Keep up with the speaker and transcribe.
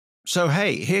So,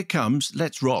 hey, here comes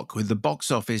Let's Rock with the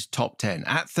box office top 10.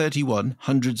 At 31,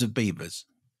 Hundreds of Beavers.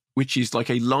 Which is like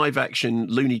a live-action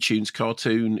Looney Tunes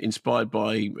cartoon inspired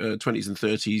by 20s and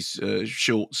 30s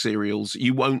short serials.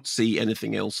 You won't see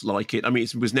anything else like it. I mean,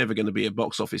 it was never going to be a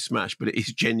box office smash, but it is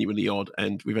genuinely odd,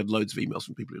 and we've had loads of emails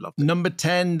from people who loved it. Number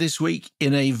 10 this week,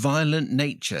 In a Violent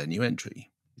Nature, new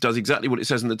entry. Does exactly what it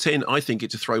says in the tin. I think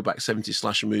it's a throwback 70s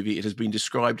slasher movie. It has been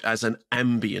described as an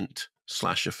ambient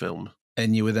slasher film.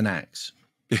 And you with an axe.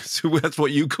 So that's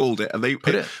what you called it. And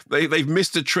they've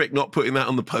missed a trick not putting that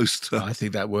on the poster. I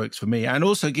think that works for me. And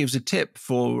also gives a tip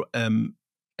for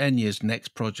Enya's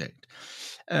next project.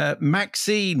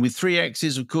 Maxine with 3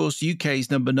 X's, of course. UK's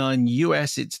number 9.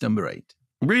 US, it's number 8.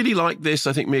 Really like this.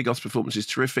 I think Mia Goth's performance is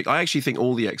terrific. I actually think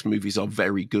all the X movies are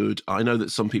very good. I know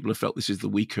that some people have felt this is the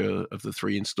weaker of the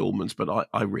 3 installments, but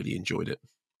I really enjoyed it.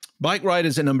 Bike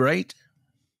Riders at number 8.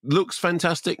 Looks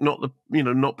fantastic. Not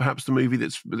perhaps the movie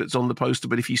that's on the poster,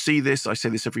 but if you see this, I say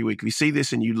this every week, if you see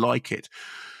this and you like it,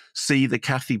 see the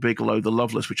Kathy Bigelow, The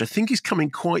Loveless, which I think is coming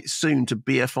quite soon to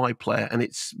BFI Player, and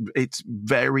it's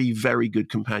very, very good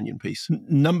companion piece.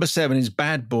 Number 7 is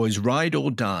Bad Boys Ride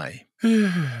or Die.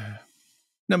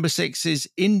 Number 6 is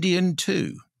Indian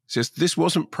 2. Says this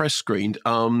wasn't press screened.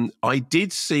 I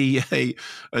did see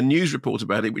a news report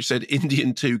about it, which said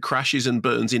Indian 2 crashes and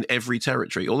burns in every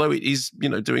territory. Although it is,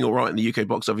 doing all right in the UK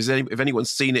box office. If anyone's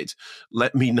seen it,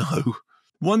 let me know.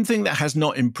 One thing that has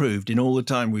not improved in all the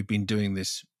time we've been doing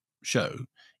this show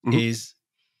is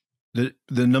the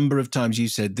number of times you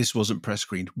said this wasn't press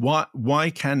screened. Why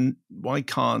can't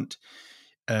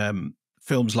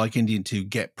films like Indian 2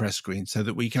 get press screened so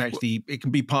that we can it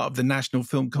can be part of the national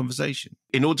film conversation?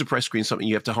 In order to press screen something,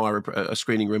 you have to hire a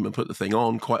screening room and put the thing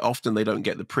on. Quite often, they don't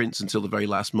get the prints until the very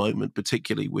last moment,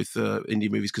 particularly with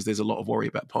Indian movies, because there's a lot of worry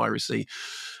about piracy.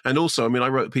 And also, I mean, I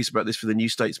wrote a piece about this for the New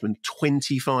Statesman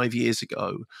 25 years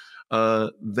ago.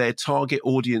 Their target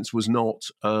audience was not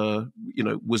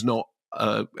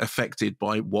affected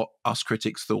by what us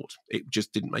critics thought. It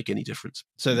just didn't make any difference.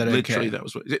 So they don't literally care. That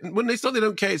was when it's not they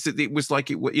don't care. It's that it was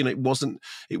like it wasn't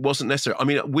necessary. I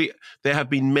mean, there have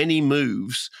been many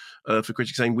moves for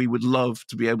critics saying we would love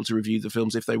to be able to review the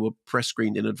films if they were press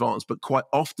screened in advance, but quite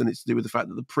often it's to do with the fact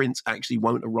that the prints actually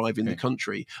won't arrive in the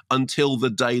country until the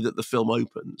day that the film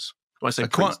opens. When I say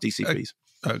prints, DCPs.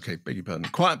 Okay, beg your pardon.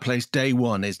 Quiet Place Day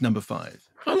 1 is number 5.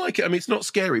 I like it. I mean, it's not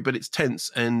scary, but it's tense,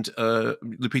 and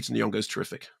Lupita Nyong'o's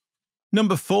terrific.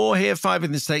 Number 4 here, 5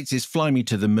 in the States, is Fly Me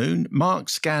to the Moon. Mark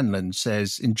Scanlon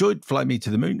says, enjoyed Fly Me to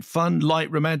the Moon. Fun, light,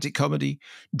 romantic comedy,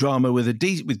 drama with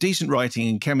decent writing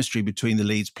and chemistry between the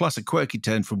leads, plus a quirky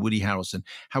turn from Woody Harrelson.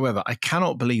 However, I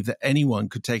cannot believe that anyone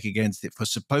could take against it for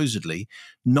supposedly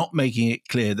not making it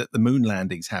clear that the moon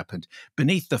landings happened.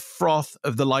 Beneath the froth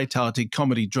of the light-hearted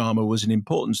comedy drama was an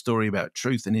important story about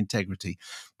truth and integrity.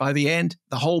 By the end,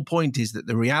 the whole point is that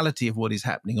the reality of what is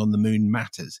happening on the moon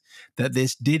matters, that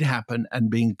this did happen,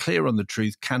 and being clear on the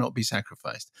truth cannot be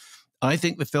sacrificed. I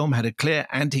think the film had a clear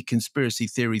anti-conspiracy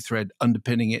theory thread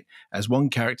underpinning it. As one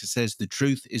character says, the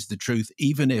truth is the truth,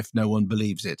 even if no one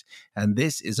believes it. And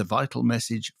this is a vital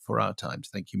message for our times.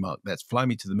 Thank you, Mark. That's Fly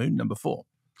Me to the Moon, number 4.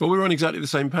 Well, we're on exactly the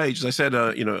same page. As I said,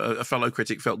 a fellow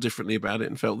critic felt differently about it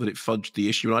and felt that it fudged the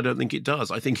issue, and I don't think it does.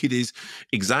 I think it is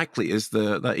exactly as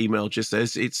that email just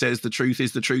says. It says the truth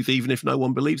is the truth, even if no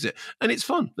one believes it. And it's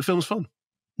fun. The film's fun.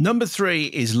 Number 3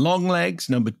 is Long Legs.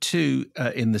 Number 2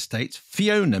 in the States,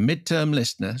 Fiona, midterm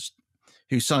listener,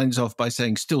 who signs off by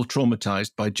saying still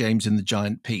traumatized by James and the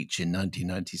Giant Peach in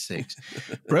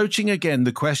 1996. Broaching again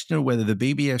the question of whether the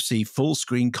BBFC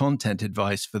full-screen content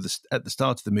advice at the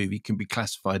start of the movie can be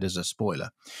classified as a spoiler.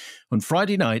 On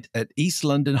Friday night at East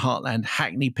London Heartland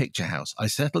Hackney Picture House, I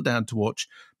settled down to watch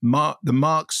the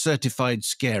Mark certified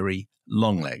scary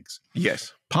Long Legs.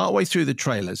 Yes. Partway through the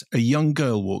trailers, a young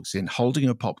girl walks in holding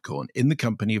a popcorn in the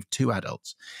company of 2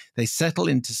 adults. They settle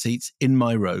into seats in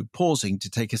my row, pausing to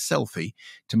take a selfie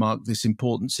to mark this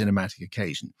important cinematic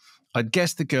occasion. I'd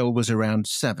guessed the girl was around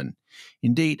 7.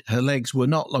 Indeed, her legs were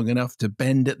not long enough to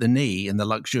bend at the knee in the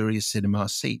luxurious cinema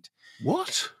seat.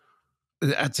 What?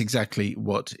 That's exactly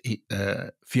what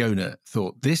Fiona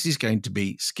thought. This is going to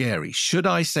be scary. Should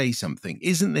I say something?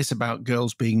 Isn't this about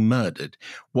girls being murdered?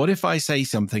 What if I say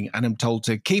something and I'm told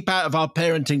to keep out of our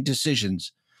parenting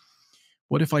decisions?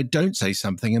 What if I don't say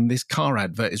something and this car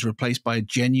advert is replaced by a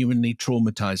genuinely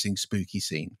traumatizing, spooky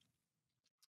scene?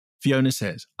 Fiona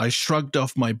says, I shrugged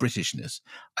off my Britishness.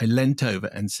 I leant over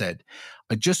and said,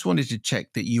 I just wanted to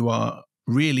check that you are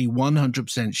really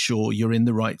 100% sure you're in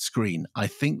the right screen. I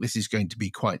think this is going to be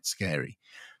quite scary.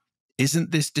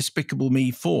 Isn't this Despicable Me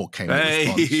 4? Came the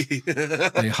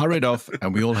response. They hurried off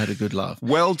and we all had a good laugh.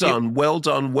 Well done, well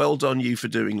done you for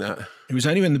doing that. It was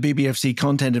only when the BBFC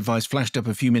content advice flashed up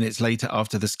a few minutes later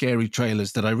after the scary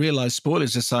trailers that I realised,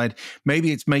 spoilers aside,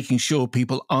 maybe it's making sure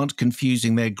people aren't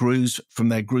confusing their grooves from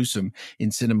their gruesome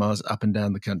in cinemas up and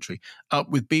down the country. Up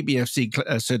with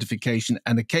BBFC certification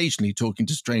and occasionally talking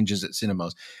to strangers at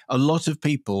cinemas. A lot of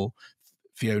people,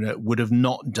 Fiona, would have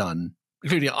not done,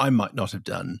 including I might not have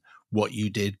done, what you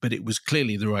did, but it was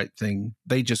clearly the right thing.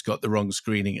 They just got the wrong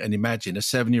screening. And imagine a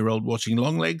 7-year-old watching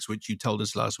Longlegs, which you told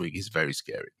us last week is very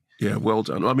scary. Yeah, well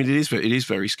done. I mean, it is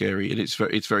very scary, and it's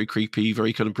very creepy,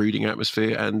 very kind of brooding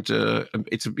atmosphere, and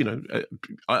it's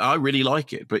I really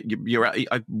like it. But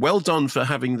well done for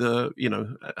having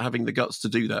the guts to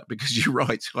do that, because you're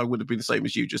right. I would have been the same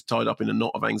as you, just tied up in a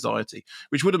knot of anxiety,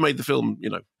 which would have made the film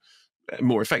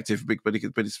more effective. But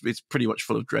it's pretty much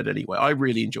full of dread anyway. I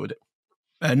really enjoyed it.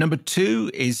 Number 2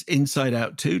 is Inside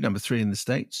Out 2, number 3 in the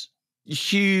States.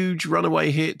 Huge runaway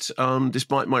hit.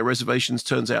 Despite my reservations,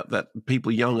 turns out that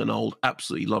people young and old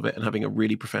absolutely love it and having a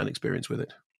really profound experience with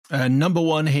it. Number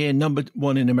 1 here, number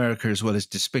 1 in America as well as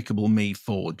Despicable Me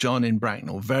 4. John in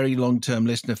Bracknell, very long-term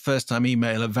listener, first-time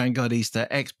emailer, Vanguardista,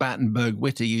 ex-Battenberg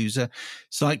Witter user,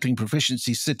 cycling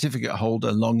proficiency certificate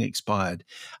holder, long expired.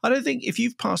 I don't think, if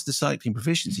you've passed the cycling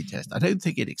proficiency test, I don't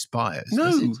think it expires.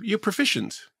 No, you're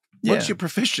proficient. Once you're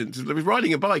proficient,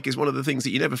 riding a bike is one of the things that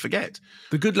you never forget.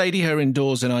 The good lady here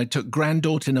indoors and I took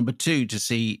granddaughter number 2 to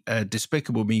see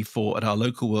Despicable Me 4 at our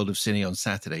local World of Cine on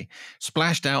Saturday.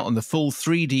 Splashed out on the full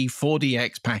 3D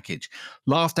 4DX package.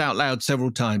 Laughed out loud several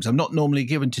times. I'm not normally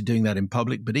given to doing that in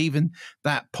public, but even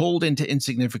that pulled into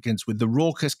insignificance with the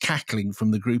raucous cackling from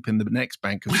the group in the next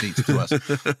bank of seats to us.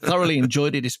 Thoroughly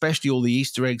enjoyed it, especially all the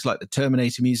Easter eggs like the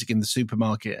Terminator music in the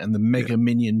supermarket and the Mega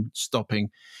Minion stopping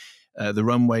the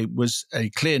runway was a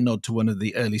clear nod to one of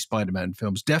the early Spider-Man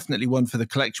films. Definitely one for the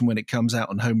collection when it comes out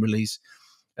on home release.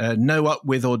 No up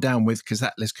with or down with, because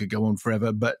that list could go on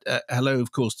forever. But hello,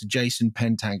 of course, to Jason,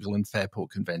 Pentangle and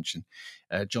Fairport Convention.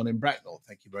 John in Bracknell,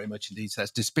 thank you very much indeed. So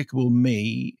that's Despicable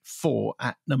Me 4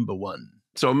 at number 1.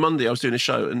 So on Monday, I was doing a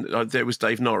show and there was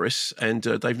Dave Norris. And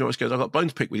Dave Norris goes, I've got a bone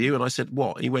to pick with you. And I said,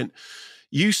 what? He went,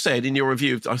 you said in your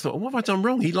review, I thought, what have I done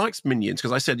wrong? He likes Minions,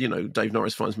 because I said, Dave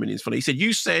Norris finds Minions funny. He said,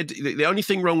 you said the only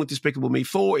thing wrong with Despicable Me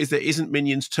 4 is there isn't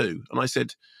Minions 2. And I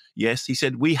said, yes. He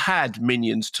said, we had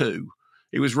Minions 2.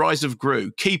 It was Rise of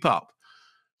Gru. Keep up.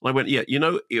 And I went, yeah,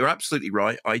 you're absolutely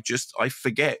right. I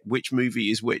forget which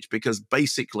movie is which, because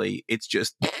basically it's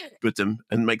just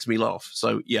and makes me laugh.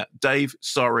 So yeah, Dave,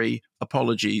 sorry,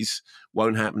 apologies,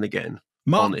 won't happen again.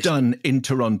 Mark Dunn in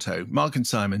Toronto. Mark and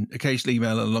Simon, occasionally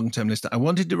email a long-term listener. I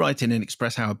wanted to write in and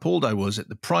express how appalled I was at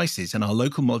the prices in our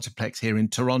local multiplex here in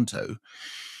Toronto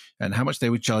and how much they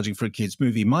were charging for a kid's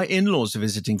movie. My in-laws are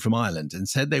visiting from Ireland and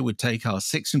said they would take our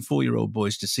 6- and 4-year-old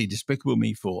boys to see Despicable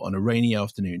Me 4 on a rainy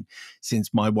afternoon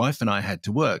since my wife and I had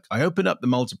to work. I opened up the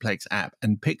multiplex app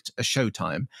and picked a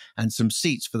showtime and some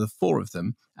seats for the 4 of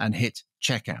them and hit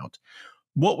checkout.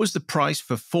 What was the price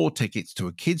for 4 tickets to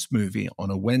a kids' movie on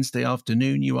a Wednesday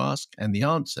afternoon, you ask? And the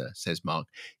answer, says Mark,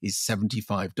 is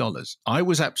 $75. I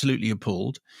was absolutely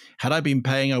appalled. Had I been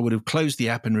paying, I would have closed the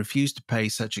app and refused to pay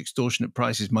such extortionate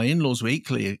prices. My in-laws were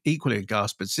equally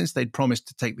aghast, but since they'd promised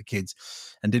to take the kids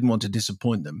and didn't want to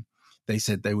disappoint them, they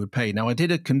said they would pay. Now, I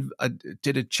did a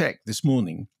check this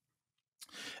morning.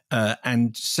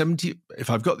 And if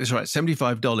I've got this right,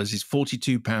 $75 is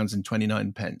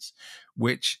 £42.29,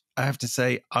 which I have to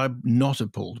say I'm not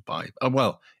appalled by.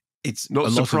 Well, it's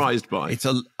not surprised by.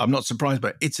 I'm not surprised by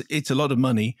it. It's a lot of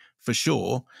money for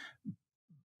sure,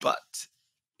 but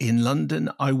in London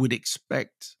I would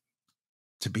expect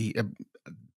to be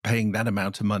paying that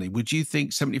amount of money. Would you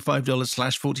think $75 /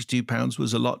 £42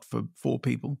 was a lot for 4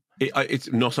 people?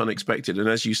 It's not unexpected. And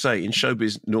as you say, in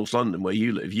Showbiz North London, where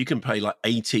you live, you can pay like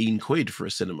 18 quid for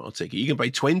a cinema ticket. You can pay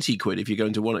 20 quid if you're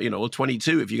going to one, or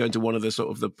 22 if you're going to one of the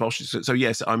sort of the posh. So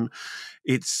yes, we're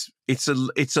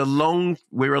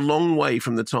a long way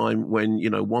from the time when,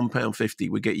 £1.50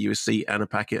 would get you a seat and a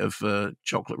packet of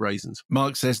chocolate raisins.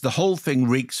 Mark says the whole thing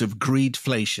reeks of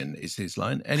greedflation is his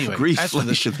line. Anyway,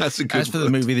 greedflation, that's a good As for the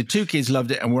movie, the 2 kids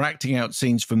loved it and were acting out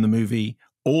scenes from the movie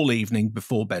all evening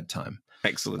before bedtime.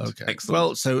 Excellent. Okay. Excellent.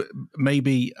 Well, so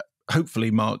maybe,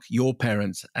 hopefully, Mark, your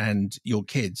parents and your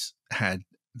kids had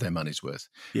their money's worth.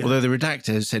 Yeah. Although the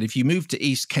redactor has said if you move to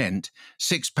East Kent,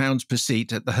 £6 per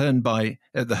seat at the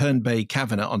Herne Bay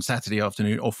Cavanagh on Saturday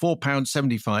afternoon, or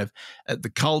 £4.75 at the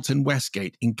Carlton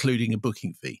Westgate, including a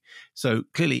booking fee. So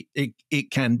clearly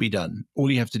it can be done.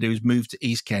 All you have to do is move to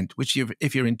East Kent, which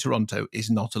if you're in Toronto is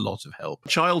not a lot of help.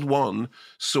 Child one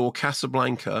saw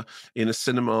Casablanca in a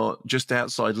cinema just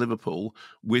outside Liverpool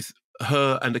with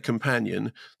her and a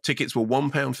companion. Tickets were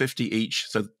 £1.50 each,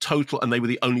 so total, and they were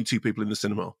the only two people in the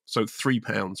cinema. So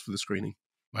 £3 for the screening.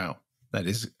 Wow, that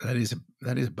is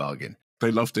a bargain.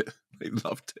 They loved it. They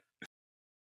loved it.